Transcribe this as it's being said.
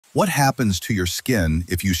What happens to your skin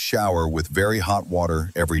if you shower with very hot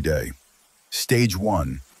water every day? Stage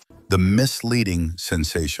 1. The misleading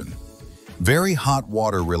sensation. Very hot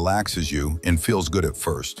water relaxes you and feels good at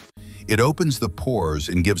first. It opens the pores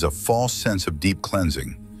and gives a false sense of deep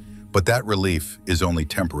cleansing, but that relief is only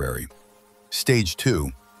temporary. Stage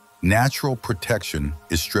 2. Natural protection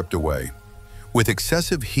is stripped away. With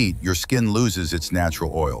excessive heat, your skin loses its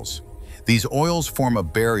natural oils. These oils form a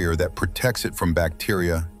barrier that protects it from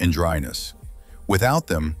bacteria and dryness. Without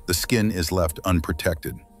them, the skin is left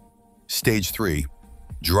unprotected. Stage 3.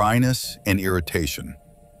 Dryness and irritation.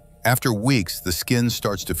 After weeks, the skin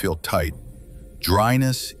starts to feel tight.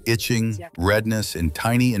 Dryness, itching, redness, and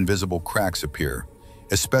tiny invisible cracks appear,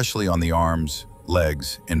 especially on the arms,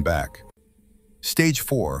 legs, and back. Stage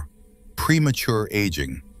 4. Premature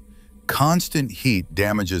aging. Constant heat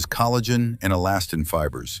damages collagen and elastin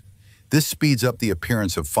fibers. This speeds up the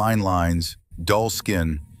appearance of fine lines, dull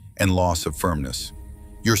skin, and loss of firmness.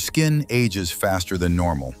 Your skin ages faster than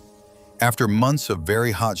normal. After months of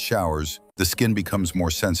very hot showers, the skin becomes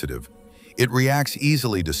more sensitive. It reacts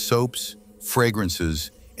easily to soaps,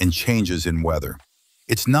 fragrances, and changes in weather.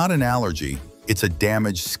 It's not an allergy, it's a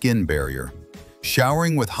damaged skin barrier.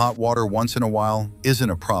 Showering with hot water once in a while isn't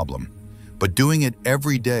a problem, but doing it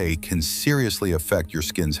every day can seriously affect your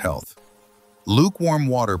skin's health. Lukewarm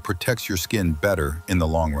water protects your skin better in the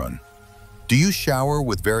long run. Do you shower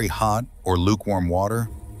with very hot or lukewarm water?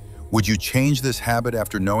 Would you change this habit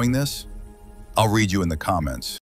after knowing this? I'll read you in the comments.